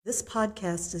This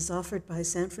podcast is offered by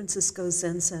San Francisco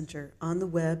Zen Center on the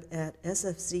web at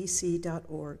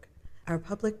sfzc.org. Our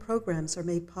public programs are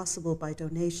made possible by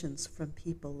donations from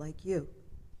people like you.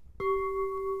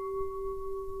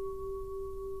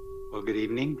 Well, good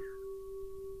evening.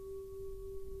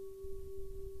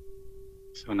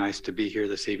 So nice to be here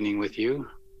this evening with you.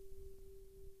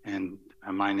 And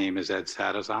my name is Ed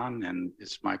Sattizahn, and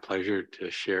it's my pleasure to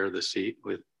share the seat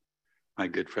with my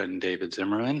good friend David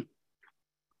Zimmerman.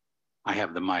 I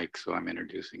have the mic, so I'm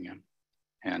introducing him.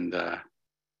 And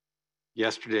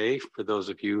yesterday, for those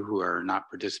of you who are not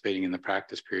participating in the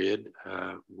practice period,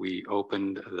 we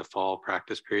opened the fall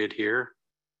practice period here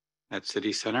at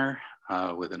City Center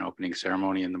with an opening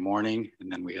ceremony in the morning,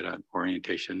 and then we had an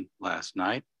orientation last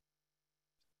night.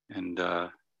 And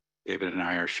David and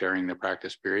I are sharing the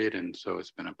practice period, and so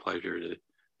it's been a pleasure to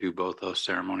do both those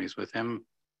ceremonies with him,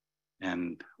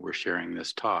 and we're sharing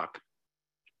this talk.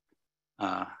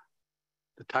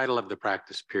 The title of the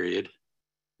practice period,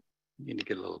 I need to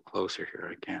get a little closer here,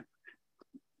 I can't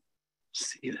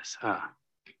see this.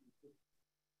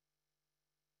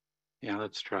 Yeah,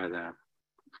 let's try that.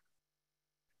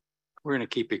 We're going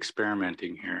to keep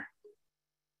experimenting here.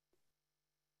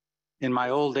 In my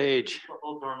old age,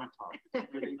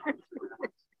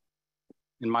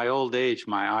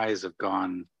 my eyes have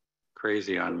gone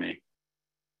crazy on me.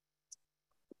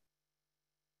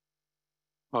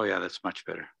 Oh yeah, that's much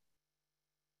better.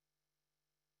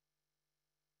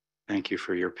 Thank you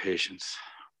for your patience.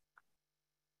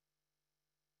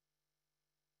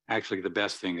 Actually, the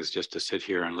best thing is just to sit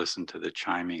here and listen to the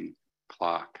chiming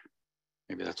clock.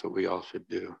 Maybe that's what we all should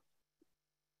do.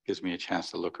 Gives me a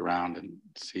chance to look around and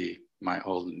see my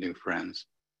old and new friends.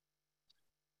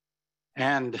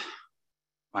 And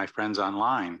my friends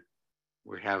online.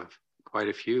 We have quite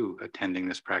a few attending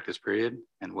this practice period,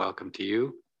 and welcome to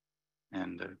you,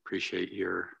 and appreciate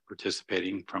your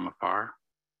participating from afar.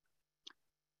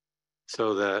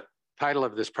 So the title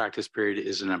of this practice period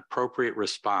is An Appropriate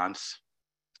Response,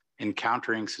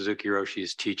 Encountering Suzuki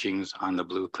Roshi's Teachings on the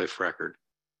Blue Cliff Record.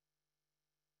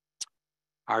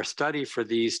 Our study for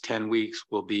these 10 weeks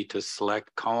will be to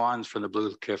select koans from the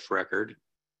Blue Cliff Record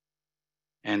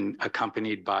and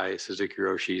accompanied by Suzuki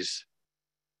Roshi's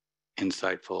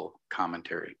insightful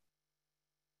commentary.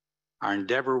 Our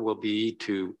endeavor will be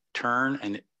to turn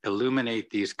and illuminate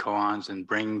these koans and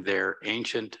bring their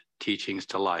ancient teachings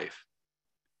to life.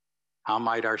 How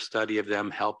might our study of them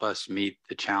help us meet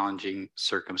the challenging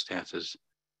circumstances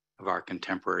of our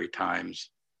contemporary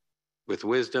times with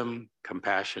wisdom,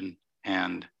 compassion,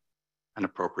 and an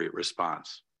appropriate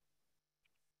response?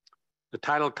 The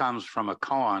title comes from a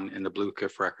koan in the Blue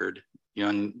Cliff Record,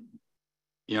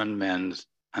 Yuanmen's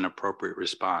An Appropriate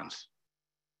Response.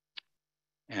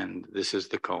 And this is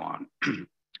the koan.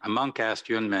 A monk asked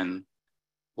Yuanmen,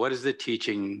 "What is the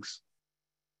teachings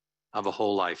of a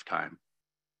whole lifetime?"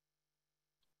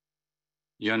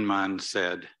 Yuanmen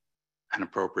said, "An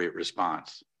appropriate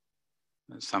response."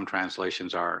 Some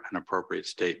translations are an appropriate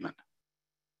statement.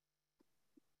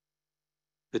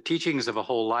 The teachings of a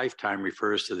whole lifetime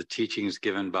refers to the teachings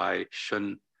given by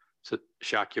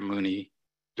Shakyamuni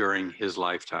during his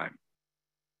lifetime.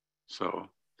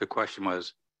 So the question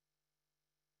was,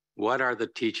 what are the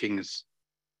teachings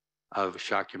of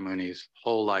Shakyamuni's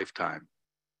whole lifetime?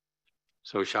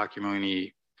 So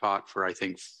Shakyamuni taught for, I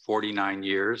think, 49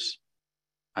 years,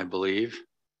 I believe.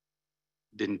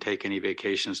 Didn't take any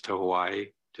vacations to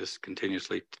Hawaii, just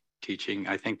continuously teaching.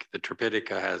 I think the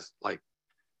Tripitaka has like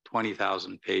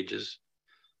 20,000 pages.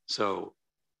 So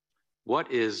what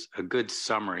is a good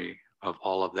summary of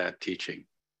all of that teaching?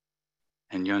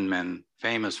 And Yuanmen,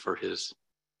 famous for his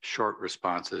short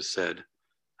responses, said,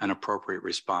 an appropriate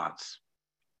response.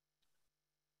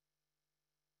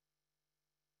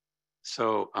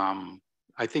 So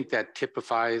I think that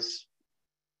typifies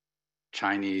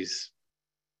Chinese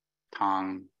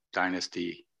Tang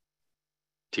Dynasty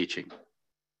teaching,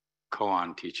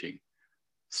 koan teaching,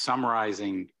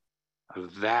 summarizing a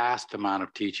vast amount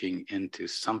of teaching into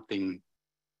something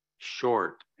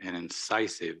short and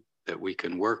incisive that we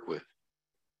can work with.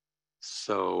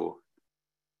 So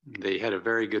they had a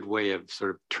very good way of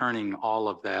sort of turning all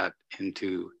of that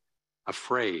into a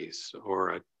phrase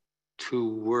or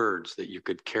two words that you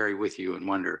could carry with you and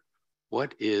wonder,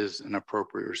 what is an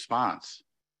appropriate response?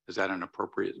 Is that an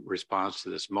appropriate response to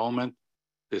this moment,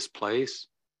 this place?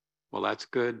 Well, that's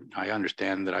good. I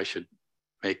understand that I should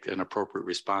make an appropriate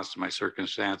response to my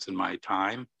circumstance and my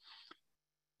time,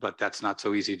 but that's not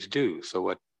so easy to do.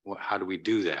 So how do we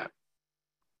do that?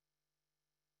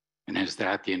 And is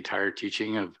that the entire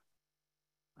teaching of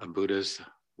Buddha's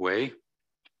way?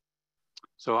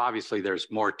 So obviously there's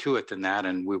more to it than that,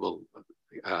 and we will,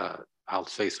 I'll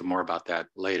say some more about that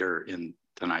later in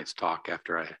tonight's talk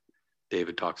after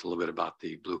David talks a little bit about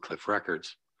the Blue Cliff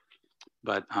Records.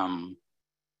 But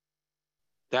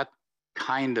that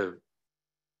kind of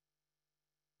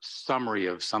summary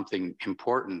of something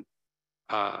important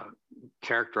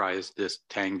characterized this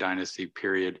Tang Dynasty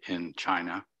period in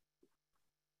China.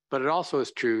 But it also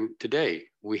is true today.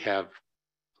 We have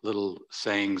little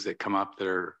sayings that come up that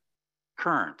are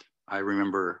current. I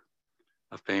remember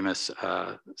a famous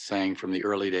saying from the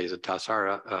early days of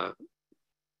Tassara.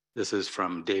 This is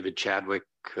from David Chadwick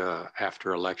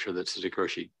after a lecture that Suzuki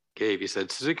Roshi gave. He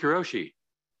said, "Suzuki Roshi,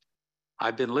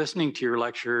 I've been listening to your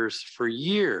lectures for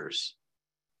years,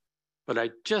 but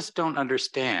I just don't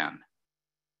understand.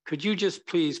 Could you just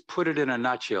please put it in a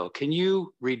nutshell? Can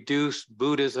you reduce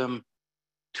Buddhism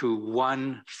to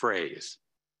one phrase?"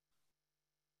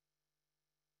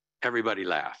 Everybody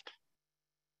laughed.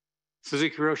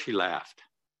 Suzuki Roshi laughed.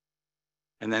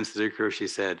 And then Suzuki Roshi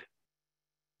said,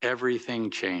 "Everything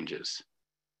changes."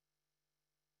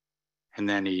 And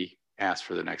then he asked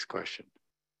for the next question.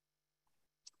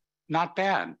 Not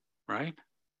bad, right?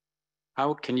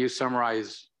 How can you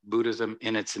summarize Buddhism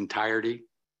in its entirety?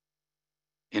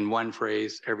 In one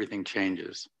phrase, everything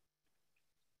changes.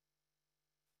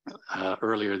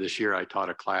 Earlier this year, I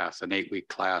taught a class, an 8-week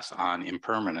class on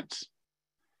impermanence.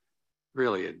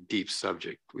 Really a deep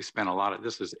subject. We spent a lot of,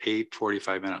 this is 8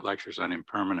 45-minute lectures on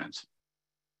impermanence.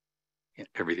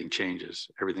 Everything changes,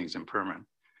 everything's impermanent.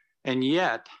 And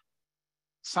yet,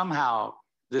 somehow,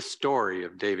 this story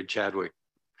of David Chadwick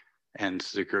and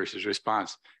Suzuki Roshi's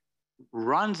response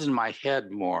runs in my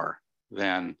head more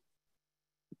than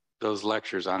those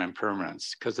lectures on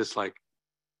impermanence, because it's like,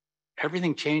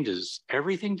 everything changes.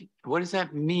 Everything, what does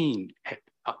that mean?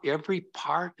 Every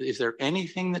part, is there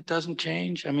anything that doesn't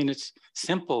change? I mean, it's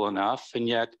simple enough and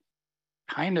yet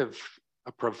kind of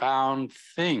a profound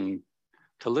thing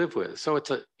to live with. So it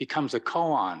becomes a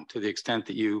koan to the extent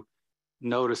that you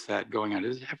notice that going on.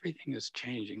 Everything is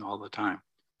changing all the time.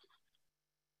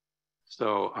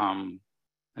 So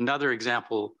another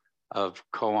example of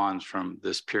koans from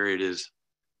this period is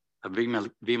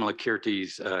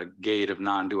Vimalakirti's Gate of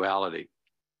Non-Duality.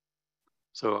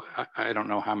 So I don't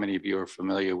know how many of you are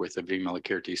familiar with the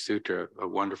Vimalakirti Sutra, a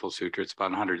wonderful sutra. It's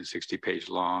about 160 pages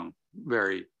long,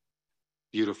 very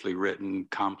beautifully written,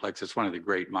 complex. It's one of the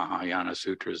great Mahayana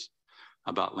sutras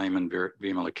about layman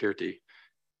Vimalakirti.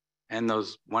 And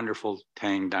those wonderful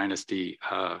Tang Dynasty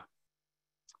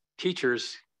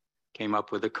teachers came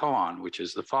up with a koan, which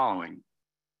is the following.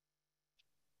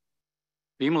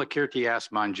 Vimalakirti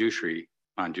asked Manjushri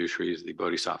is the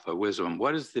Bodhisattva of wisdom,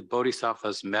 what is the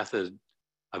Bodhisattva's method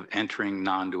of entering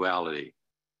non-duality?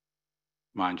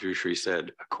 Manjushri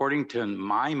said, according to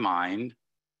my mind,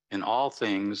 in all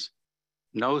things,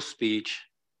 no speech,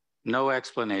 no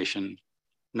explanation,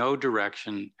 no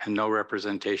direction, and no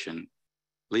representation,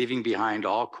 leaving behind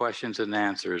all questions and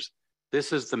answers,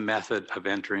 this is the method of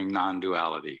entering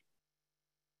non-duality.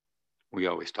 We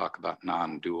always talk about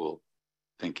non-dual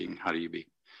thinking. How do you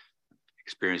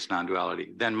experience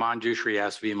non-duality? Then Manjushri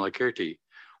asked Vimalakirti,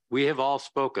 we have all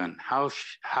spoken. How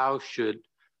should,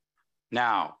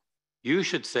 now, you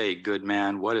should say, good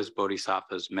man, what is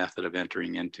Bodhisattva's method of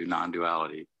entering into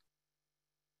non-duality?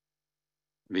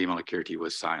 Vimalakirti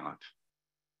was silent.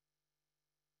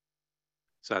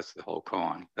 So that's the whole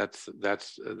koan. That's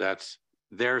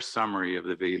their summary of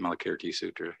the Vimalakirti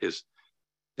Sutra.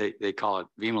 They call it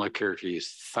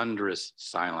Vimalakirti's thunderous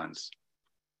silence.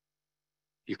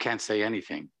 You can't say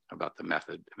anything about the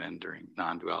method of entering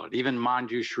non-duality. Even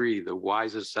Manjushri, the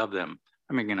wisest of them,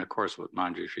 I mean, of course, what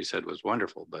Manjushri said was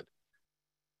wonderful, but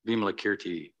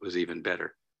Vimalakirti was even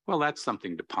better. Well, that's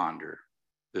something to ponder,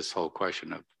 this whole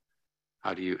question of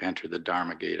how do you enter the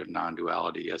Dharma gate of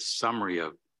non-duality, a summary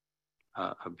of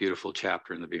a beautiful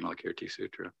chapter in the Vimalakirti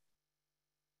Sutra.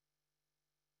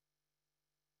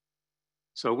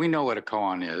 So we know what a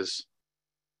koan is.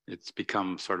 It's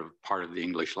become sort of part of the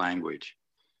English language.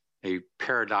 A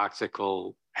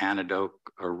paradoxical anecdote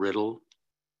or riddle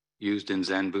used in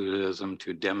Zen Buddhism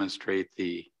to demonstrate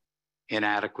the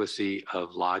inadequacy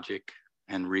of logic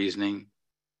and reasoning,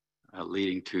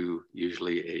 leading to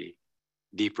usually a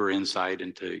deeper insight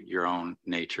into your own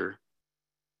nature.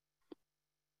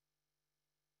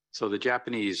 So the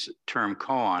Japanese term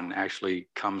koan actually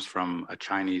comes from a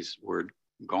Chinese word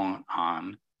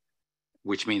gong'an,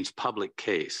 which means public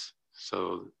case.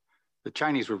 So the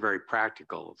Chinese were very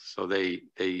practical. So they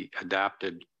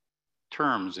adapted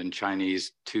terms in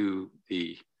Chinese to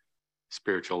the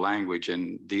spiritual language.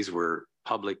 And these were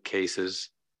public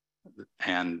cases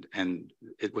and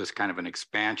it was kind of an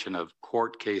expansion of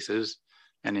court cases.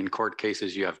 And in court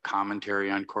cases, you have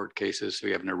commentary on court cases. So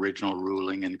you have an original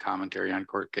ruling and commentary on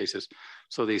court cases.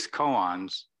 So these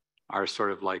koans are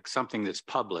sort of like something that's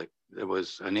public. There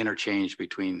was an interchange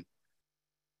between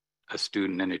a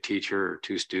student and a teacher, or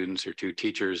two students or two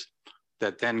teachers,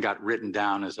 that then got written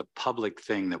down as a public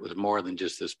thing that was more than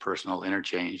just this personal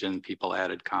interchange, and people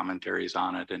added commentaries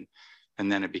on it.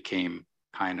 And then it became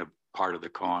kind of part of the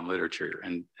koan literature.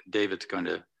 And David's going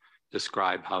to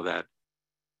describe how that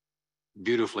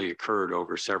beautifully occurred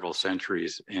over several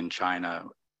centuries in China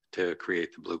to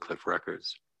create the Blue Cliff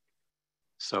Records.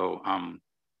 So,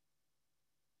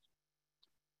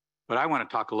 but I want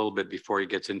to talk a little bit before he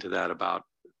gets into that about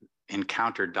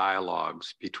encounter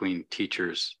dialogues between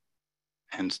teachers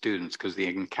and students, because the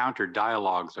encounter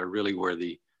dialogues are really where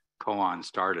the koan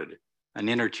started, an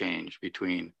interchange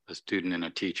between a student and a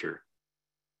teacher.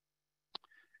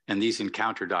 And these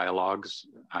encounter dialogues,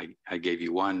 I gave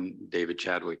you one, David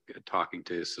Chadwick talking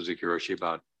to Suzuki Roshi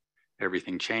about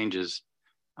everything changes.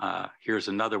 Here's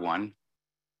another one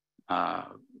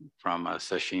from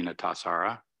Sesshin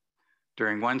Tassara.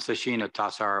 During one Sesshin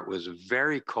Tassara, it was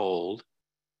very cold.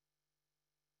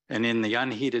 And in the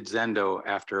unheated zendo,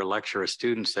 after a lecture, a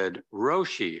student said,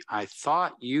 "Roshi, I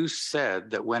thought you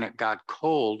said that when it got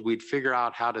cold, we'd figure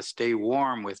out how to stay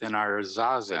warm within our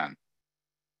zazen."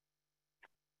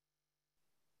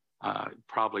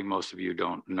 Probably most of you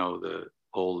don't know the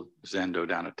old zendo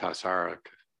down at Tassara.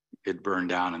 It burned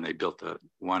down and they built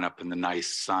one up in the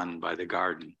nice sun by the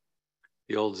garden.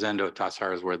 The old zendo at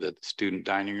Tassara is where the student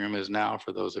dining room is now,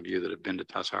 for those of you that have been to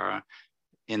Tassara.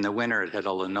 In the winter, it had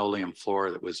a linoleum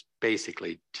floor that was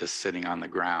basically just sitting on the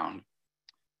ground,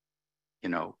 you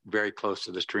know, very close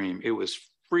to the stream. It was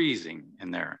freezing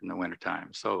in there in the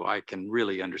wintertime. So I can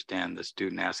really understand the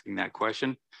student asking that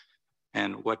question.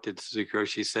 And what did Suzuki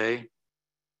Roshi say?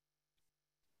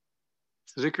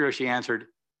 Suzuki Roshi answered,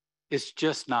 "It's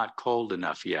just not cold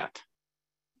enough yet.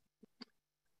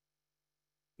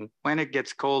 When it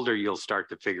gets colder, you'll start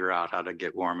to figure out how to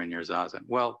get warm in your zazen."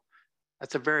 Well,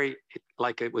 that's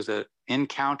like it was an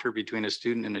encounter between a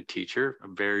student and a teacher, a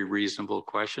very reasonable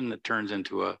question that turns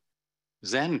into a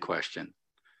Zen question.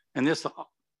 And this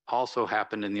also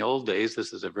happened in the old days.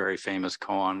 This is a very famous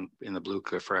koan in the Blue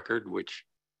Cliff Record, which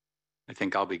I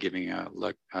think I'll be giving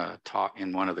a talk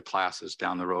in one of the classes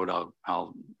down the road.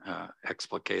 I'll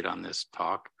explicate on this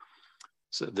talk.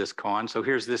 So this koan. So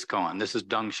here's this koan. This is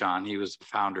Dongshan. He was the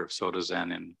founder of Soto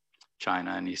Zen in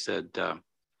China. And he said,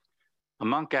 a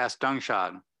monk asked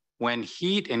Dongshan, "When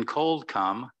heat and cold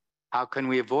come, how can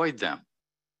we avoid them?"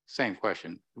 Same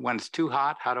question. When it's too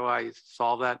hot, how do I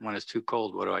solve that? When it's too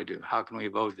cold, what do I do? How can we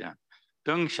avoid them?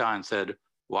 Dongshan said,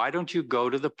 "Why don't you go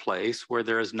to the place where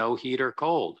there is no heat or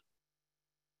cold?"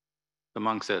 The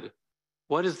monk said,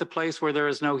 "What is the place where there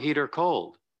is no heat or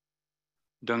cold?"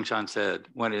 Dongshan said,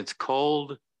 "When it's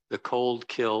cold, the cold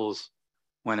kills.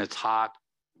 When it's hot,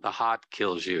 the hot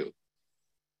kills you."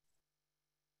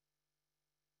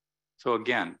 So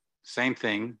again, same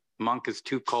thing. Monk is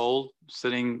too cold,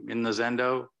 sitting in the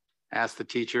zendo. Ask the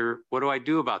teacher, "What do I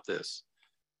do about this?"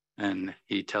 And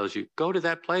he tells you, "Go to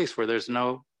that place where there's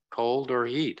no cold or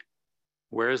heat."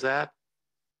 Where is that?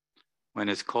 When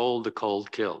it's cold, the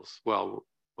cold kills. Well,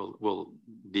 we'll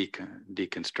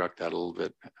deconstruct that a little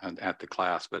bit at the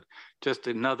class, but just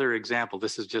another example.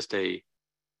 This is just a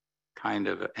kind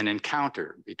of an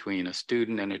encounter between a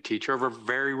student and a teacher of a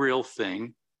very real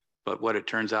thing. But what it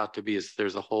turns out to be is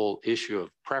there's a whole issue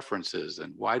of preferences.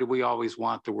 And why do we always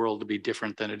want the world to be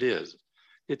different than it is?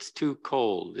 It's too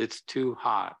cold. It's too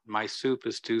hot. My soup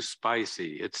is too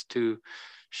spicy. It's too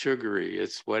sugary.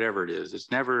 It's whatever it is.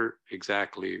 It's never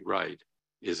exactly right,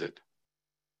 is it?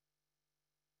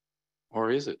 Or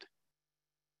is it?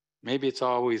 Maybe it's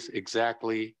always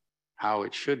exactly how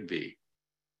it should be.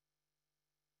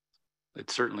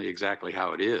 It's certainly exactly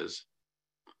how it is,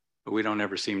 but we don't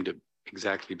ever seem to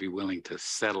exactly be willing to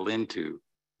settle into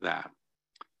that.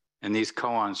 And these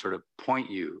koans sort of point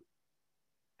you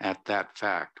at that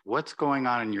fact. What's going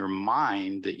on in your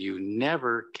mind that you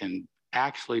never can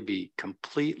actually be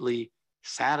completely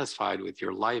satisfied with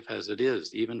your life as it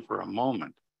is, even for a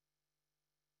moment?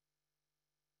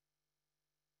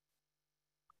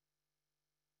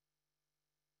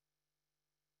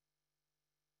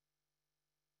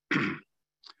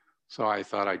 So I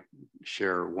thought I'd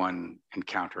share one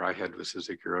encounter I had with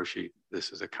Suzuki Roshi.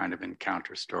 This is a kind of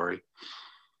encounter story.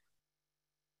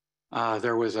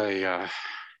 There was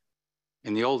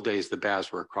in the old days, the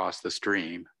baths were across the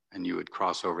stream, and you would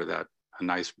cross over a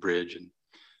nice bridge.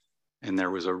 And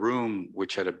there was a room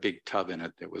which had a big tub in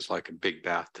it that was like a big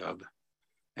bathtub.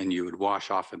 and you would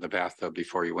wash off in the bathtub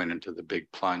before you went into the big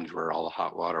plunge where all the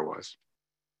hot water was.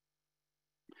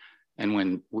 And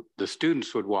when the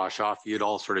students would wash off, you'd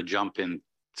all sort of jump in,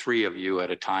 3 of you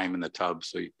at a time in the tub,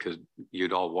 so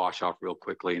you'd all wash off real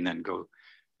quickly and then go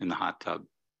in the hot tub.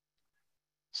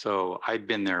 So I'd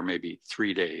been there maybe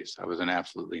 3 days. I was an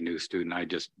absolutely new student. I'd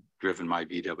just driven my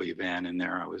VW van in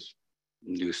there. I was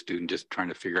a new student just trying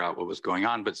to figure out what was going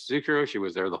on. But Suzuki Roshi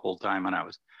was there the whole time, and I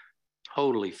was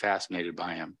totally fascinated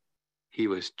by him. He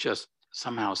was just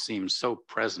somehow seemed so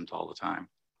present all the time.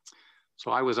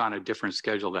 So I was on a different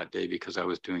schedule that day because I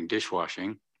was doing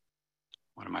dishwashing,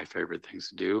 one of my favorite things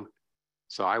to do.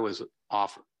 So I was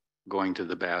off going to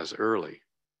the baths early.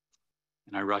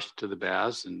 And I rushed to the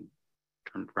baths and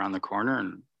turned around the corner,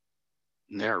 and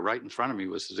there, right in front of me,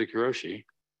 was Suzuki Roshi,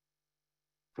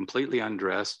 completely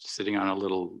undressed, sitting on a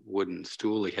little wooden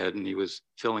stool he had, and he was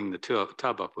filling the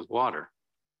tub up with water.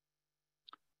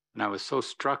 And I was so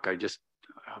struck, I was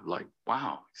like,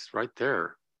 wow, he's right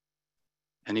there.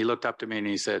 And he looked up to me and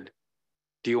he said,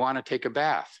 "Do you want to take a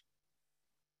bath?"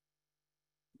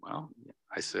 Well,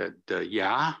 I said,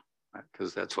 yeah,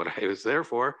 because that's what I was there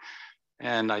for.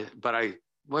 But I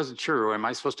wasn't sure. Am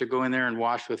I supposed to go in there and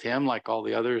wash with him like all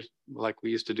the others, like we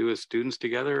used to do as students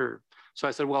together? So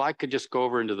I said, well, I could just go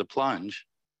over into the plunge.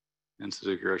 And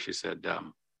Suzuki Roshi said,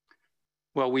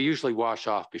 well, we usually wash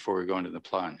off before we go into the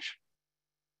plunge.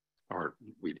 Or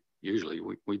we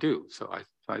do. So I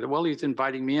said, well, he's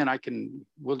inviting me in.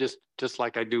 We'll just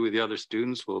like I do with the other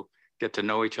students, we'll get to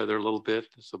know each other a little bit.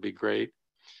 This will be great.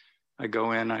 I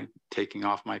go in, I'm taking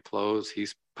off my clothes.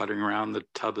 He's puttering around. The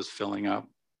tub is filling up.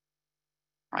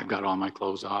 I've got all my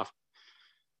clothes off.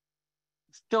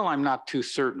 Still, I'm not too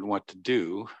certain what to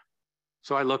do.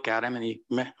 So I look at him and he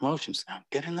motions, "Now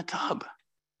get in the tub."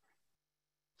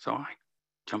 So I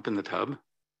jump in the tub.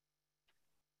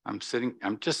 I'm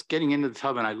just getting into the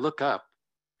tub, and I look up,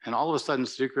 and all of a sudden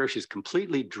Suzuki Roshi is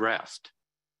completely dressed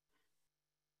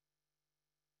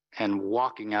and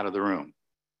walking out of the room.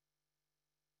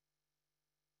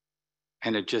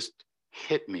 And it just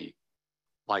hit me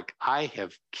like I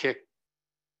have kicked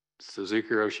Suzuki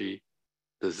Roshi,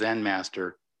 the Zen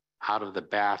master, out of the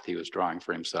bath he was drawing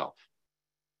for himself.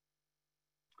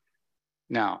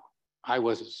 Now, I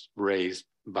was raised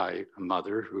by a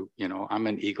mother who, I'm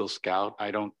an Eagle Scout.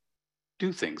 I don't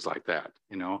do things like that.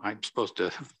 I'm supposed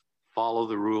to follow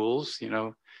the rules,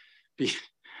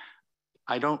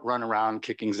 I don't run around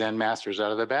kicking Zen masters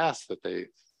out of the baths that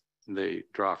they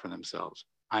draw for themselves.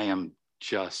 I am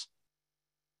just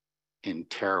in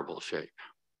terrible shape.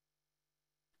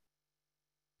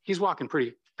 He's walking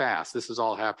pretty fast. This is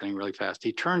all happening really fast.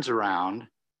 He turns around.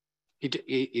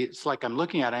 It's like I'm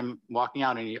looking at him walking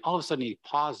out, and all of a sudden he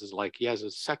pauses, like he has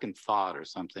a second thought or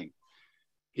something.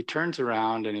 He turns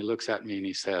around and he looks at me and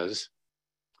he says,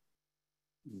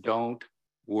 "Don't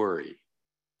worry."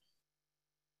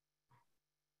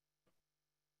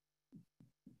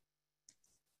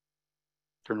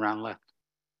 Turn around, left.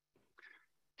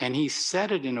 And he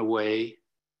said it in a way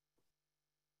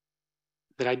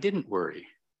that I didn't worry.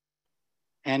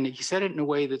 And he said it in a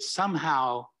way that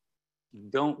somehow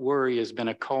 "don't worry" has been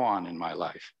a koan in my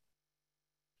life.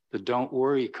 The don't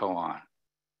worry koan.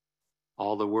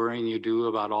 All the worrying you do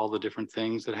about all the different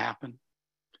things that happen.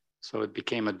 So it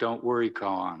became a don't worry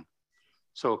koan.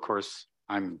 So of course,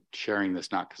 I'm sharing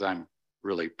this not because I'm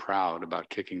really proud about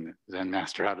kicking the Zen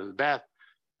master out of the bath,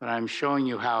 but I'm showing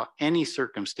you how any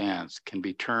circumstance can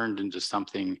be turned into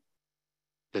something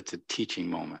that's a teaching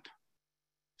moment.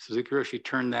 Suzuki Roshi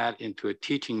turned that into a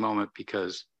teaching moment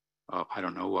because, I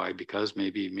don't know why, because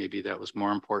maybe that was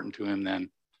more important to him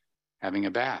than having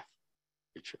a bath,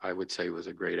 which I would say was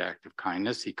a great act of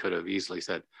kindness. He could have easily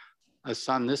said,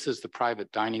 "Son, this is the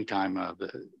private dining time of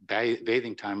the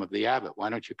bathing time of the abbot.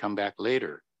 Why don't you come back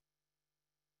later?"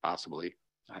 Possibly.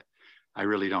 I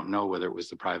really don't know whether it was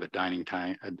the private bathing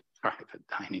time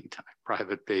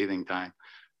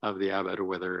of the abbot, or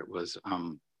whether it was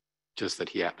just that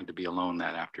he happened to be alone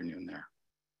that afternoon there.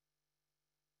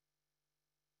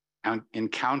 And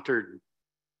encountered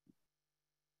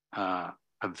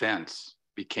events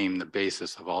became the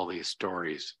basis of all these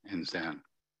stories in Zen.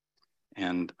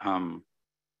 And I'm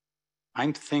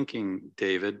thinking,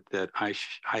 David, that I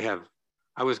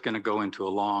was going to go into a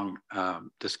long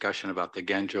discussion about the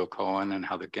Genjo koan and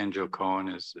how the Genjo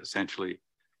koan is essentially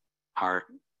our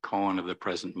koan of the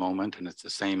present moment. And it's the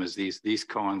same as these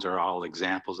koans are all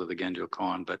examples of the Genjo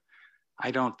koan, but I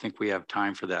don't think we have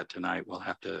time for that tonight. We'll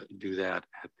have to do that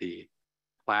at the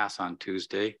class on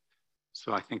Tuesday.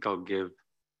 So I think I'll give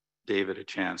David a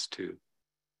chance to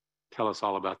tell us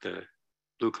all about the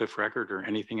Blue Cliff record or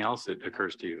anything else that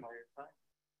occurs to you.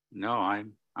 No,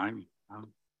 I'm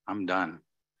I'm done.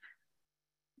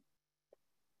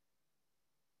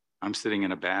 I'm sitting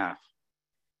in a bath.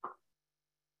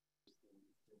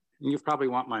 You probably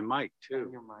want my mic too.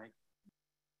 Your mic.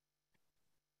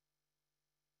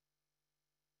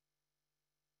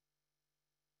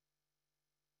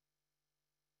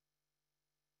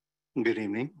 Good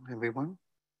evening, everyone.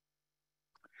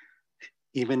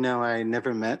 Even though I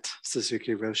never met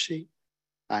Suzuki Roshi,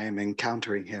 I am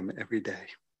encountering him every day.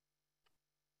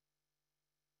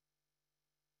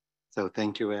 So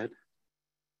thank you, Ed.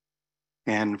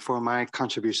 And for my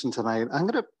contribution tonight, I'm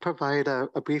going to provide a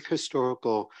brief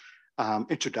historical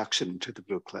introduction to the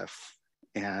Blue Cliff.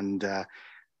 And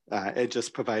Ed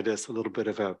just provided us a little bit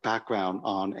of a background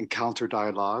on encounter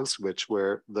dialogues, which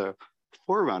were the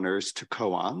forerunners to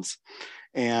koans.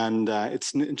 And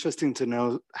it's interesting to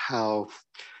know how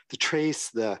to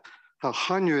trace how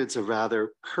hundreds of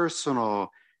rather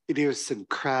personal,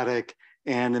 idiosyncratic,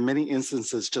 and in many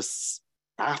instances just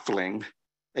baffling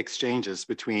exchanges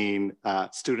between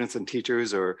students and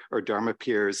teachers or dharma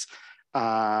peers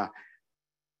over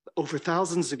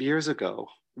thousands of years ago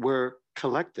were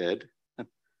collected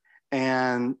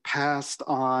and passed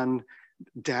on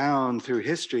down through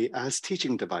history as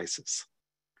teaching devices.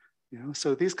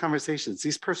 So these conversations,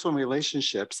 these personal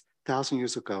relationships 1,000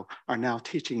 years ago are now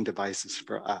teaching devices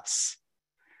for us.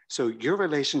 So your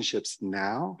relationships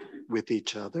now with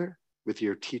each other, with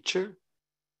your teacher,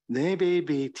 they may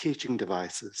be teaching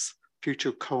devices,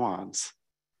 future koans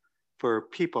for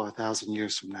people 1,000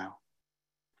 years from now.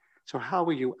 So how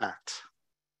will you act?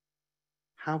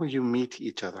 How will you meet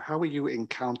each other? How will you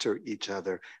encounter each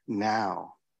other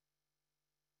now,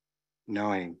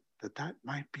 knowing that that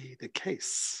might be the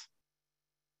case?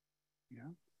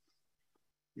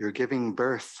 You're giving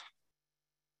birth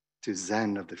to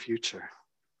Zen of the future.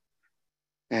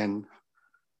 And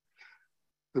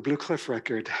the Blue Cliff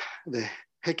record, the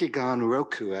Hekigan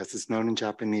Roku, as it's known in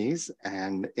Japanese,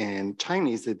 and in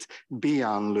Chinese, it's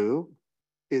Bianlu,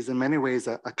 is in many ways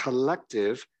a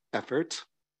collective effort.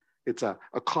 It's a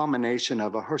culmination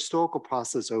of a historical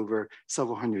process over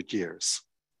several hundred years.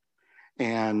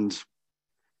 And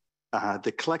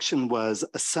the collection was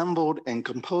assembled and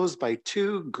composed by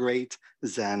two great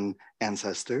Zen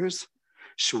ancestors,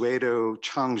 Xuedou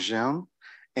Changzhen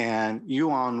and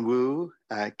Yuanwu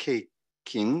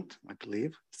King, I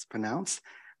believe it's pronounced.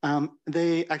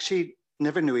 They actually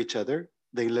never knew each other.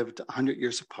 They lived 100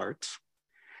 years apart.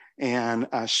 And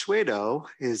Xuedou,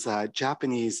 his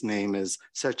Japanese name is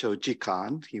Secho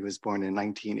Jikan. He was born in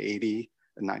 980,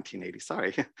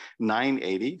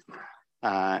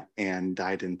 and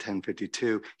died in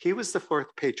 1052. He was the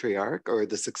fourth patriarch or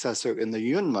the successor in the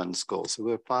Yunmen school. So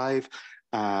there were 5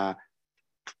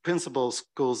 principal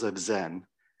schools of Zen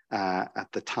at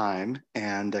the time,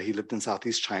 and he lived in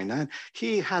Southeast China.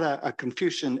 He had a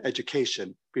Confucian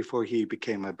education before he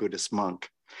became a Buddhist monk.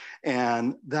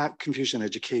 And that Confucian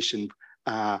education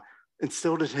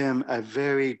instilled in him a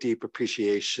very deep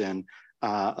appreciation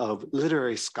of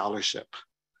literary scholarship.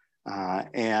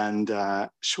 And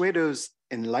Xuedou's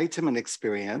enlightenment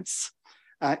experience,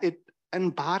 it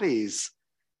embodies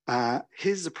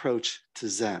his approach to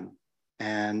Zen.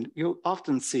 And you'll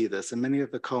often see this in many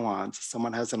of the koans.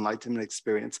 Someone has enlightenment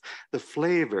experience. The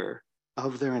flavor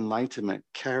of their enlightenment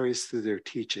carries through their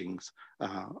teachings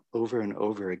over and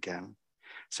over again.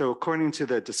 So according to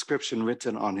the description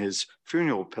written on his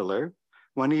funeral pillar,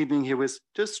 one evening he was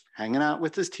just hanging out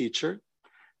with his teacher,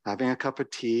 having a cup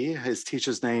of tea. His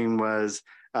teacher's name was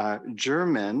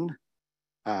German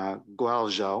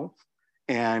Gualzhou,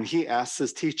 and he asked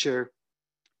his teacher,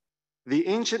 the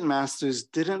ancient masters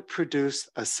didn't produce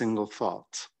a single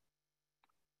thought.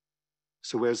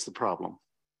 So where's the problem?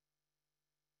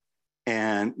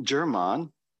 And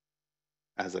German,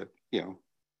 as the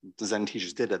Zen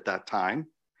teachers did at that time,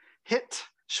 hit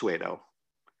Xuedou,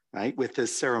 right, with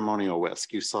his ceremonial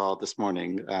whisk. You saw this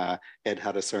morning, Ed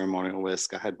had a ceremonial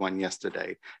whisk. I had one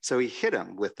yesterday. So he hit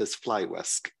him with this fly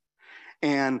whisk.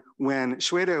 And when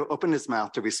Xuedou opened his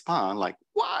mouth to respond, like,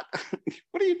 what?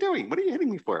 What are you doing? What are you hitting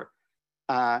me for?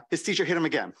 His teacher hit him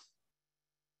again,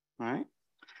 right?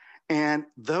 And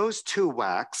those 2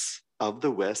 whacks of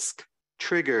the whisk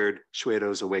triggered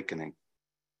Xuedou's awakening.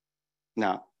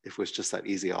 Now, if it was just that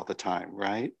easy all the time,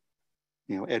 right?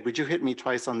 Ed, would you hit me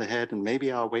twice on the head and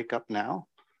maybe I'll wake up now?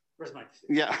 Where's my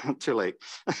Yeah, too late.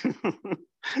 Get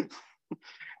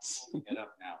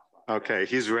up now. Okay,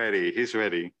 he's ready. He's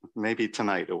ready. Maybe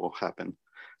tonight it will happen.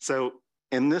 So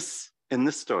in this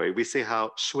story, we see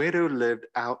how Xuedou lived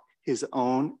out his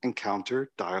own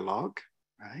encounter dialogue,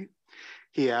 right?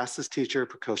 he asked his teacher a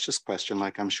precocious question,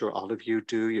 like I'm sure all of you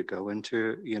do. You go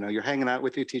into, you're hanging out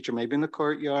with your teacher, maybe in the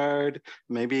courtyard,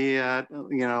 maybe at,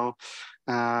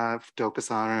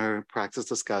 Dokusan or practice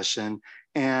discussion.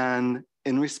 And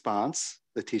in response,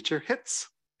 the teacher hits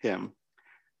him.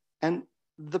 And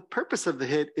the purpose of the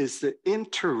hit is to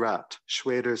interrupt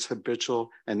Xuedou's habitual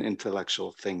and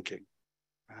intellectual thinking.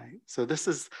 Right? So this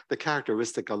is the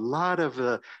characteristic. A lot of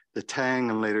the Tang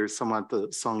and later somewhat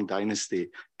the Song dynasty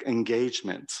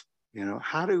engagement.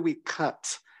 How do we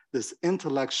cut this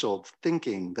intellectual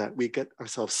thinking that we get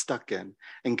ourselves stuck in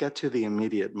and get to the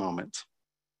immediate moment?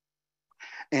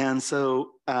 And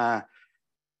so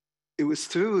it was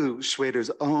through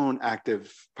Xuedou's own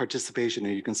active participation,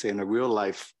 or you can say in a real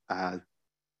life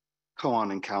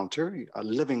koan encounter, a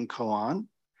living koan,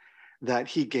 that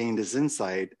he gained his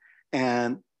insight.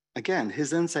 And again,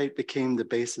 his insight became the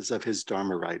basis of his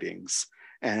dharma writings.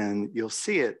 And you'll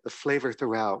see it, the flavor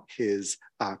throughout his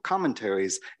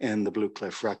commentaries in the Blue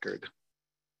Cliff Record.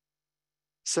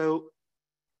 So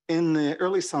in the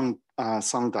early Song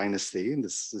dynasty, and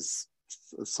this is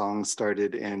a song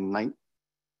started in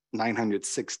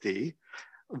 960,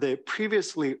 the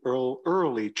previously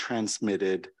early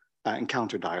transmitted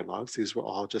encounter dialogues, these were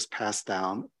all just passed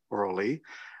down orally,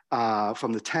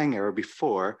 from the Tang era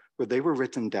before, where they were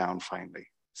written down finally.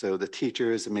 So the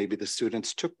teachers and maybe the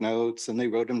students took notes and they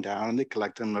wrote them down and they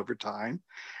collected them over time.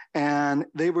 And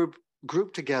they were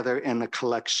grouped together in a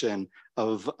collection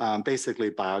of basically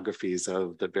biographies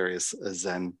of the various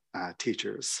Zen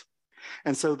teachers.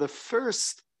 And so the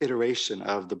first iteration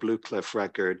of the Blue Cliff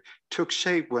Record took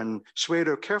shape when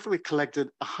Xuedou carefully collected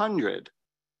 100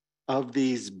 of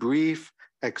these brief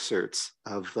excerpts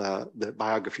of the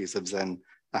biographies of Zen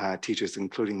teachers,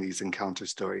 including these encounter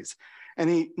stories. And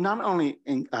he not only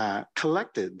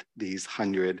collected these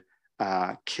 100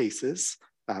 cases,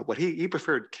 he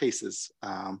preferred cases,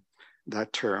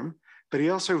 that term, but he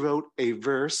also wrote a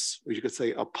verse, or you could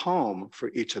say a poem for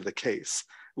each of the case,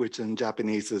 which in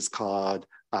Japanese is called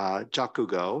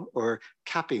jakugo, or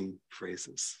capping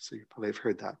phrases. So you probably have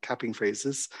heard that, capping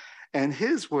phrases. And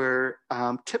his were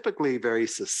typically very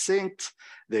succinct,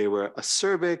 they were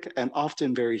acerbic, and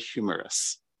often very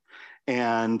humorous.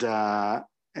 And kind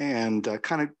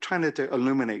of trying to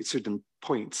illuminate certain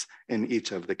points in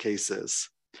each of the cases.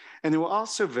 And they were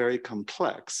also very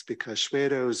complex because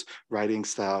Xuedou's writing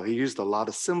style, he used a lot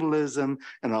of symbolism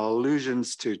and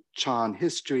allusions to Chan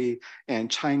history and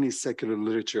Chinese secular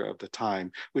literature of the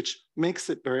time, which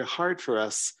makes it very hard for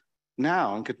us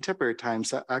now in contemporary times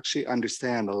to actually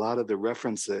understand a lot of the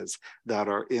references that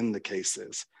are in the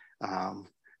cases.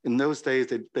 In those days,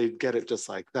 they'd get it just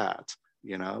like that.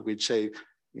 We'd say,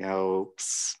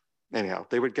 anyhow,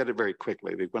 they would get it very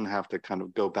quickly. They wouldn't have to kind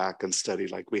of go back and study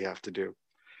like we have to do.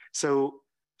 So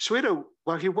Xuedou,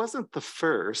 while he wasn't the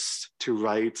first to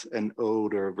write an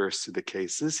ode or a verse to the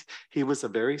cases, he was a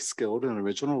very skilled and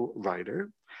original writer.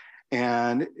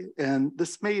 And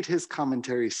this made his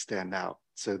commentaries stand out.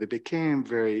 So they became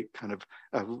very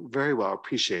very well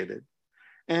appreciated.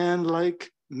 And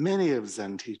like many of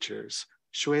Zen teachers,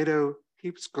 Xuedou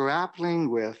keeps grappling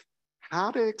with how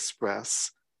to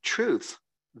express truth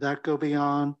that go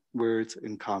beyond words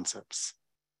and concepts.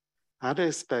 How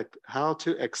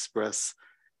to express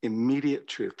immediate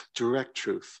truth, direct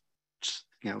truth,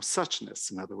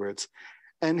 suchness, in other words.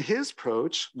 And his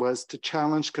approach was to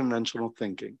challenge conventional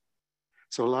thinking.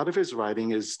 So a lot of his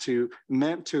writing is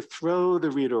meant to throw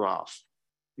the reader off,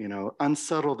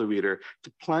 unsettle the reader,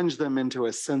 to plunge them into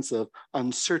a sense of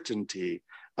uncertainty,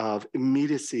 of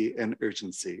immediacy and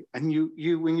urgency. And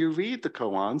when you read the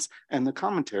koans and the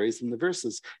commentaries and the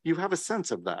verses, you have a sense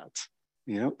of that.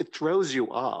 It throws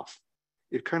you off.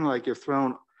 It's kind of like you're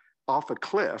thrown off a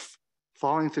cliff,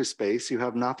 falling through space. You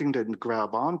have nothing to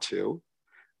grab onto,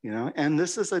 and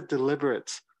this is a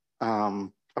deliberate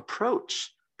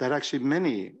approach that actually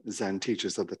many Zen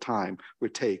teachers of the time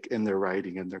would take in their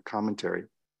writing and their commentary.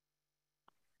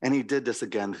 And he did this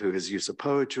again through his use of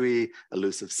poetry,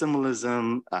 elusive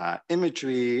symbolism,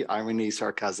 imagery, irony,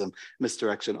 sarcasm,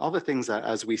 misdirection, all the things that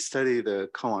as we study the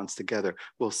koans together,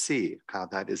 we'll see how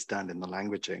that is done in the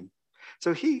languaging.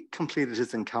 So he completed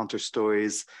his encounter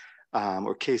stories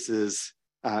or cases.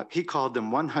 He called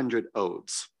them 100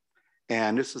 odes.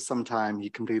 And this was he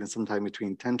completed sometime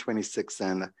between 1026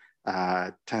 and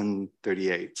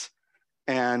 1038.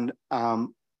 And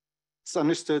it's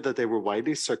understood that they were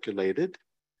widely circulated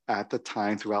at the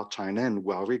time throughout China and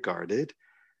well regarded.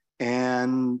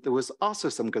 And there was also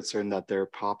some concern that their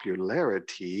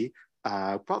popularity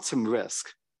brought some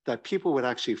risk, that people would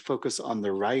actually focus on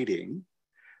the writing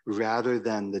rather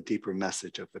than the deeper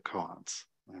message of the koans.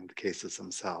 the cases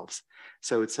themselves.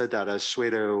 So it said that as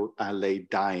Xuedou lay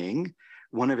dying,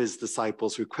 one of his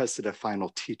disciples requested a final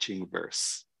teaching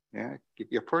verse. Yeah,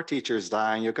 your poor teacher is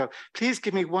dying. You go, please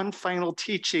give me one final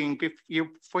teaching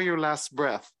before your last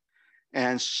breath.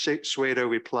 And Xuedou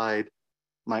replied,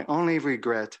 my only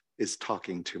regret is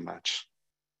talking too much,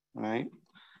 right?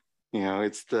 You know,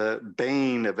 it's the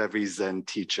bane of every Zen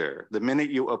teacher. The minute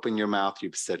you open your mouth,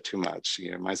 you've said too much.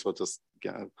 You know, might as well just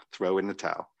throw in the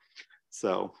towel.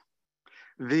 So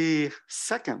the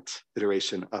second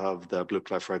iteration of the Blue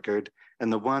Clef record,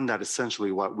 and the one that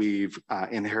essentially what we've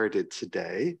inherited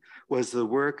today, was the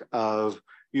work of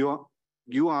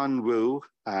Yuanwu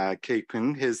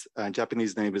Keikun. His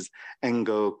Japanese name is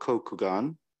Engo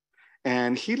Kokugan.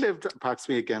 And he lived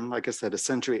approximately, again, like I said, a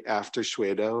century after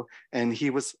Xuedou. And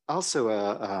he was also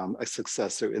a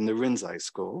successor in the Rinzai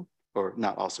school, or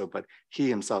not also, but he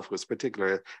himself was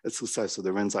particularly a successor of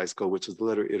the Rinzai school, which is the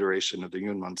later iteration of the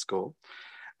Yunwan school.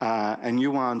 And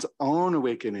Yuan's own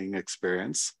awakening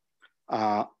experience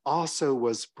also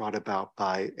was brought about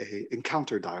by an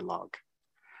encounter dialogue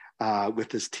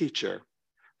with his teacher.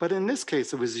 But in this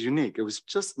case, it was unique. It was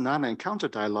just not an encounter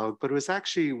dialogue, but it was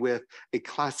actually with a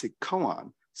classic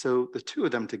koan. So the two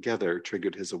of them together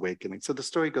triggered his awakening. So the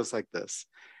story goes like this.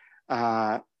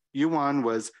 Yuan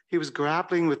was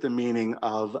grappling with the meaning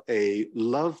of a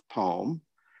love poem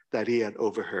that he had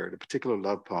overheard, a particular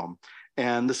love poem.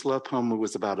 And this love poem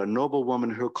was about a noble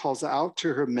woman who calls out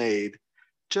to her maid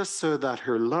just so that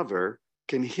her lover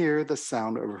can hear the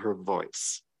sound of her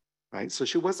voice, right? So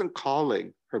she wasn't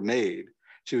calling her maid.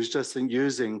 She was just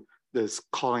using this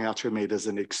calling out to her maid as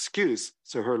an excuse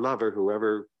so her lover,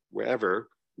 wherever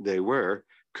they were,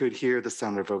 could hear the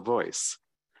sound of her voice.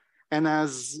 And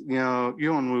as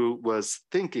Yuanwu was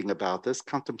thinking about this,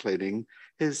 contemplating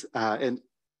his, and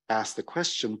asked the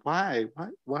question, why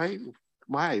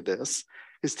this?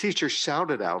 His teacher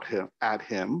shouted out at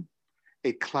him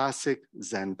a classic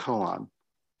Zen koan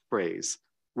phrase.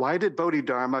 Why did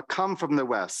Bodhidharma come from the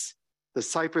west, the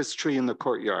cypress tree in the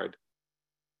courtyard?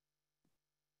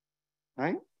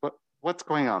 Right? What's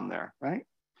going on there, right?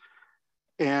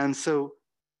 And so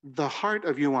the heart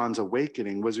of Yuan's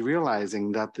awakening was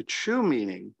realizing that the true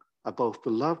meaning of both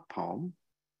the love poem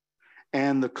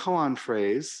and the koan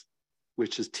phrase,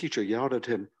 which his teacher yelled at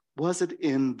him, wasn't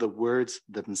in the words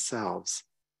themselves,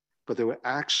 but they were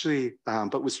actually,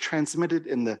 but was transmitted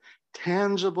in the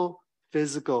tangible,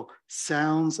 physical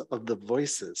sounds of the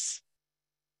voices.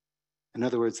 In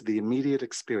other words, the immediate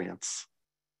experience,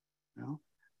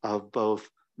 of both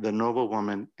the noble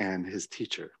woman and his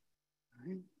teacher.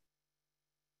 Right?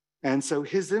 And so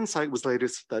his insight was later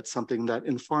something that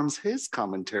informs his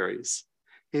commentaries,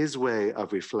 his way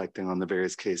of reflecting on the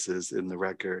various cases in the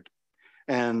record.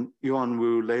 And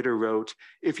Yuanwu later wrote,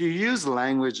 if you use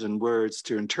language and words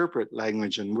to interpret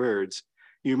language and words,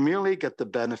 you merely get the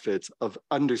benefits of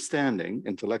understanding,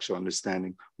 intellectual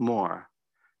understanding, more,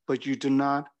 but you do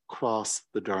not cross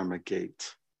the Dharma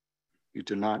gate. You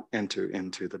do not enter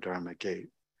into the Dharma gate.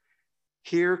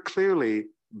 Here clearly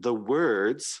the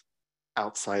words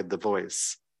outside the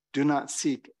voice do not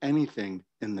seek anything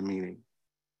in the meaning.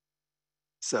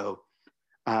 So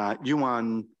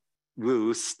Yuanwu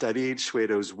studied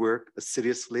Xuedou's work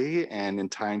assiduously, and in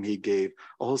time he gave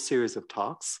a whole series of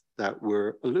talks that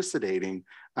were elucidating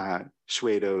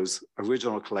Xuedou's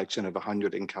original collection of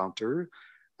 100 encounter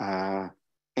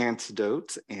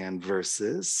antidotes and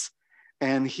verses.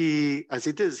 And as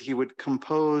he did, he would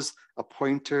compose a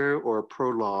pointer or a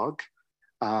prologue,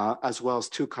 as well as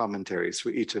 2 commentaries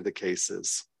for each of the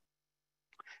cases,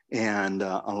 and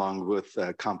along with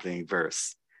accompanying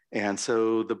verse. And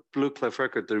so the Blue Clef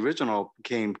record, the original,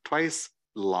 became twice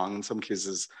long, in some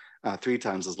cases 3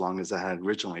 times as long as it had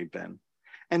originally been.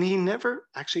 And he never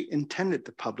actually intended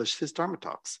to publish his Dharma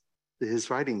talks, his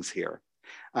writings here.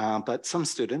 But some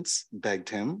students begged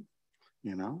him,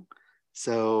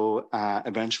 So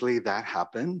eventually that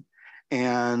happened,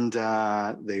 and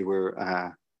they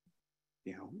were,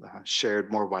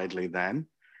 shared more widely then.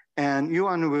 And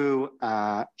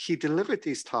Yuanwu, he delivered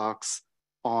these talks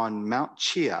on Mount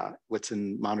Chia, what's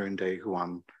in modern-day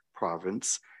Hunan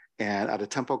province, and at a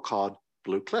temple called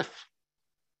Blue Cliff,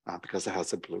 because it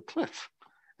has a blue cliff,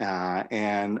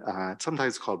 and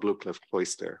sometimes called Blue Cliff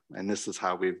Cloister. And this is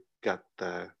how we've got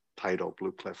the title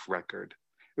Blue Cliff Record.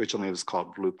 Originally, it was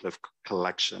called Blue Cliff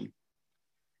Collection.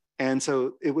 And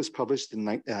so it was published in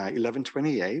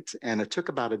 1128, and it took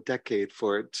about a decade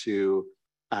for it to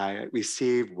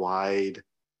receive wide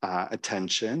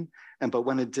attention. But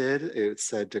when it did, it's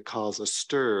said to cause a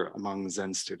stir among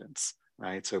Zen students,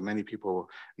 right? So many people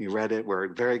read it, were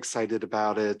very excited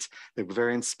about it. They were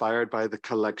very inspired by the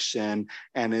collection,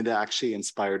 and it actually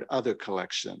inspired other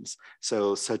collections.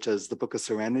 So such as the Book of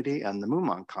Serenity and the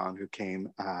Mumon Khan, who came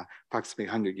approximately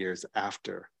 100 years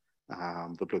after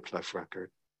the Blue Cliff record.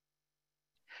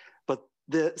 But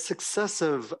the success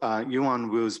of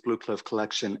Yuanwu's Blue Cliff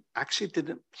collection actually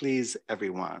didn't please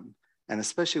everyone, and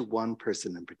especially one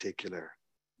person in particular,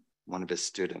 one of his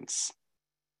students.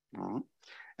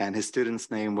 And his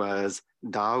student's name was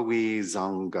Dawi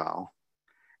Zonggao.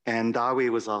 And Dawi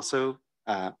was also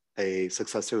a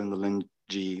successor in the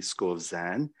Linji school of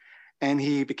Zen. And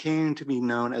he became to be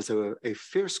known as a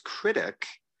fierce critic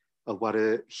of what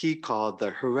he called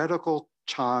the heretical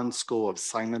Chan school of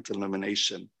silent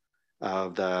illumination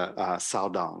of the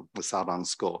Sattizahn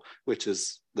school, which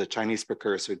is the Chinese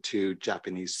precursor to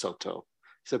Japanese Soto.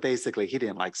 So basically, he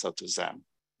didn't like Soto Zen.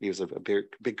 He was a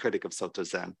big critic of Soto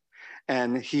Zen.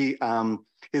 And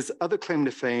his other claim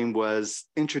to fame was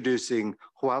introducing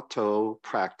Huato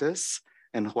practice.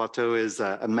 And Huato is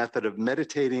a method of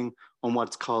meditating on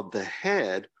what's called the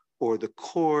head or the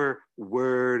core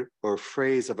word or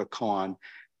phrase of a koan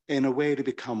in a way to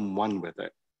become one with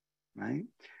it, right?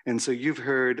 And so you've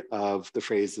heard of the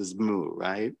phrases mu,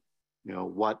 right?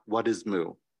 What is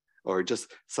mu? Or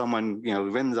just someone,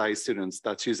 Rinzai students,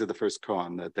 that's usually the first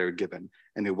koan that they're given.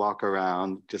 And they walk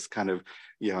around just kind of,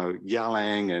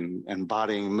 yelling and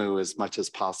embodying mu as much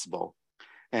as possible.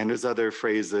 And there's other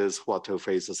phrases, Huato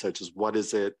phrases such as, what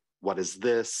is it? What is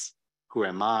this? Who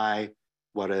am I?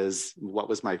 What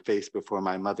was my face before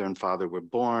my mother and father were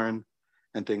born?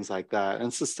 And things like that. And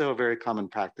this is still a very common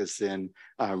practice in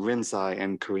Rinzai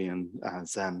and Korean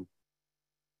Zen.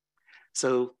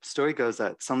 So story goes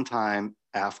that sometime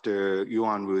after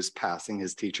Yuanwu's passing,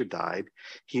 his teacher died,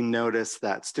 he noticed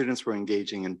that students were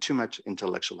engaging in too much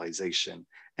intellectualization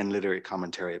and literary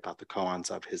commentary about the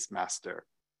koans of his master.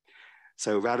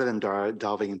 So rather than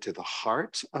delving into the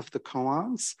heart of the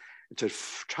koans, to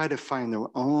try to find their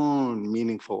own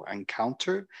meaningful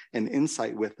encounter and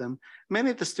insight with them,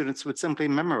 many of the students would simply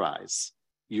memorize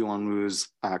Yuanwu's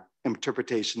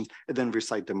interpretations and then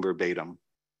recite them verbatim.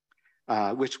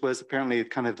 Which was apparently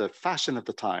kind of the fashion of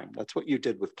the time. That's what you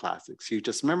did with classics. You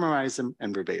just memorize them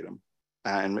and verbatim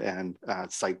and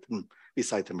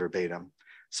recite them verbatim.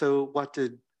 So what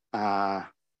did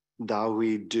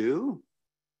Dawi do?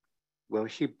 Well,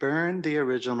 he burned the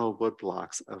original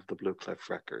woodblocks of the Blue Cliff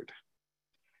record.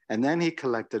 And then he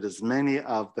collected as many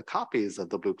of the copies of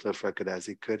the Blue Cliff record as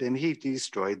he could, and he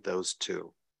destroyed those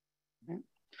too. Okay?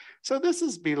 So this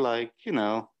is like,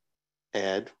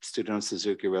 Ed, student of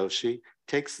Suzuki Roshi,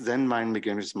 takes Zen mind,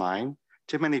 beginner's mind.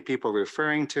 Too many people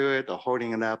referring to it, or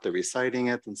holding it up, they're reciting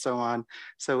it, and so on.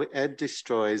 So Ed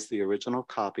destroys the original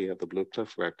copy of the Blue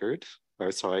Cliff record,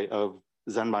 of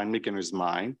Zen mind, beginner's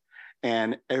mind,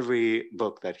 and every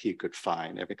book that he could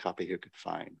find, every copy he could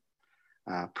find.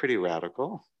 Pretty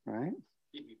radical, right?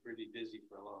 Keep me pretty busy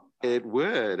for a long time.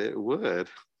 It would.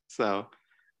 So,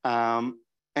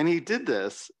 and he did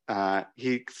this,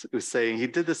 he was saying he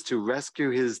did this to rescue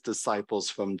his disciples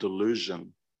from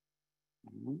delusion.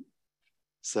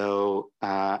 So,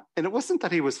 and it wasn't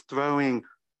that he was throwing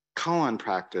koan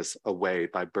practice away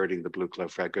by burning the Blue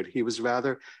Cliff record. He was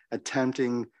rather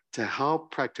attempting to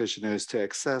help practitioners to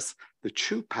access the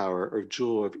true power or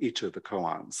jewel of each of the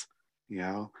koans,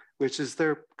 which is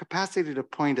their capacity to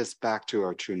point us back to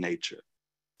our true nature.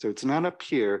 So it's not up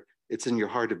here, it's in your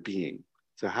heart of being.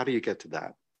 So how do you get to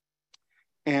that?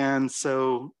 And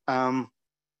so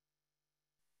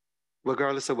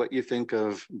regardless of what you think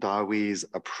of Dawi's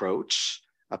approach,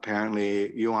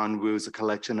 apparently Yuanwu's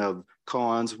collection of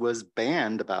koans was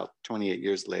banned about 28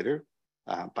 years later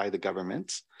by the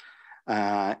government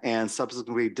and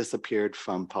subsequently disappeared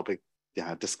from public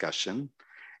discussion.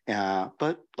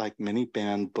 But like many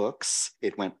banned books,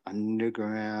 it went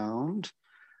underground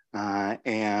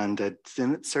and it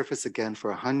didn't surface again for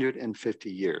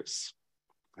 150 years.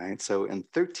 Right? So in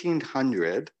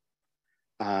 1300,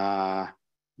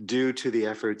 due to the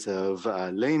efforts of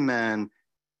layman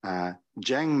Zhang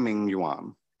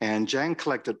Mingyuan, and Zhang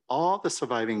collected all the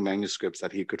surviving manuscripts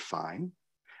that he could find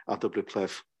of the Blue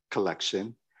Cliff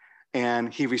collection,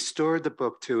 and he restored the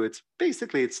book to its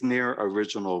near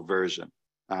original version.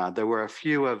 There were a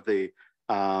few of the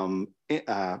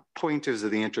pointers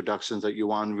of the introductions that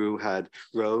Yuanwu had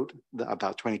wrote,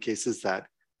 about 20 cases that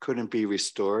couldn't be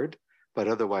restored, but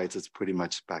otherwise it's pretty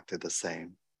much back to the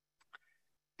same.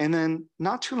 And then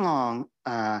not too long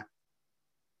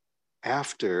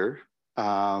after,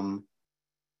 what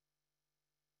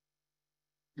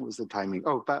was the timing?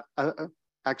 Oh, but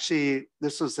actually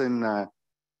this was in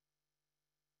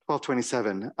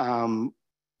 1227.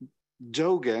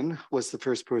 Dogen was the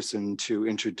first person to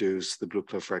introduce the Blue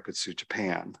Cliff Records to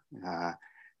Japan.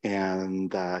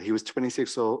 And he was 26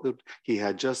 years old. He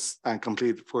had just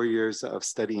completed 4 years of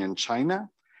study in China.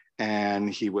 And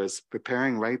he was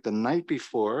preparing right the night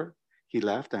before he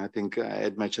left. And I think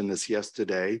Ed mentioned this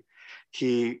yesterday.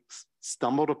 He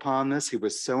stumbled upon this. He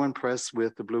was so impressed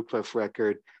with the Blue Cliff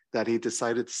record that he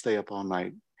decided to stay up all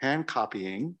night, hand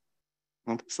copying.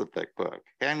 Well, it's a thick book,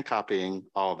 hand copying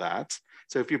all that.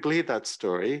 So if you believe that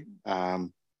story,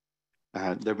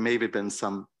 there may have been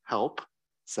some help,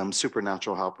 some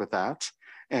supernatural help with that.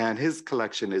 And his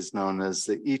collection is known as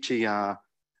the Ichiya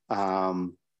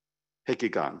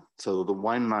Hikigan. So the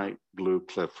One Night Blue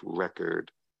Cliff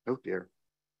record. Oh dear.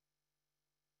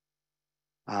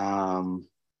 I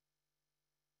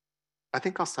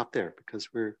think I'll stop there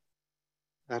because we're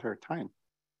at our time.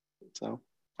 So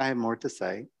I have more to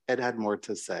say. Ed had more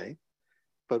to say,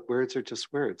 but words are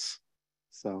just words.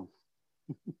 So,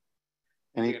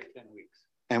 we have 10 weeks.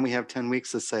 And we have 10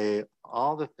 weeks to say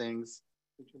all the things.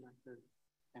 Would you like to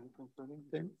any concluding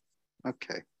things?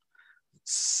 Okay.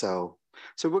 So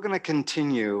we're going to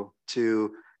continue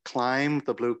to climb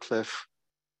the Blue Cliff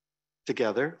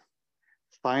together,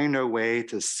 find our way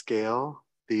to scale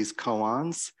these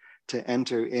koans, to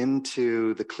enter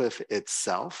into the cliff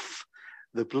itself.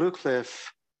 The Blue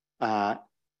Cliff,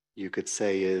 you could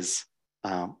say, is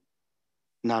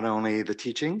not only the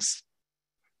teachings,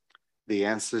 the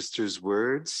ancestors'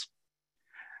 words,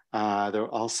 they're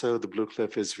also, the Blue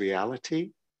Cliff is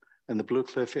reality, and the Blue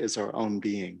Cliff is our own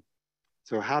being.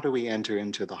 So how do we enter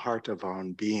into the heart of our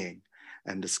own being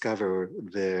and discover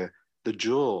the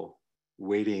jewel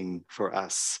waiting for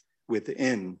us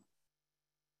within?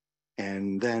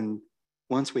 And then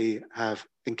once we have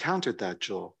encountered that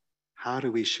jewel, how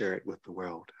do we share it with the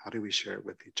world? How do we share it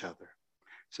with each other?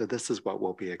 So this is what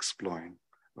we'll be exploring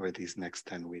over these next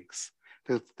 10 weeks.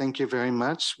 So thank you very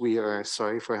much. We are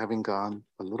sorry for having gone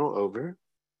a little over.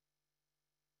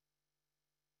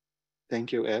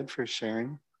 Thank you, Ed, for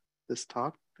sharing this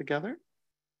talk together.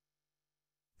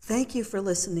 Thank you for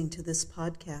listening to this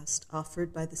podcast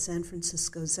offered by the San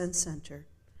Francisco Zen Center.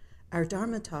 Our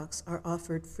Dharma talks are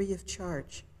offered free of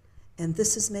charge, and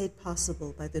this is made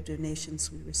possible by the donations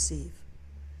we receive.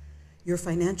 Your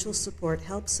financial support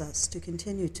helps us to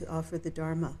continue to offer the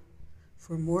Dharma.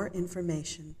 For more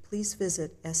information, please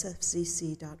visit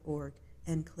sfzc.org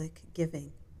and click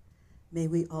Giving. May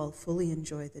we all fully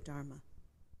enjoy the Dharma.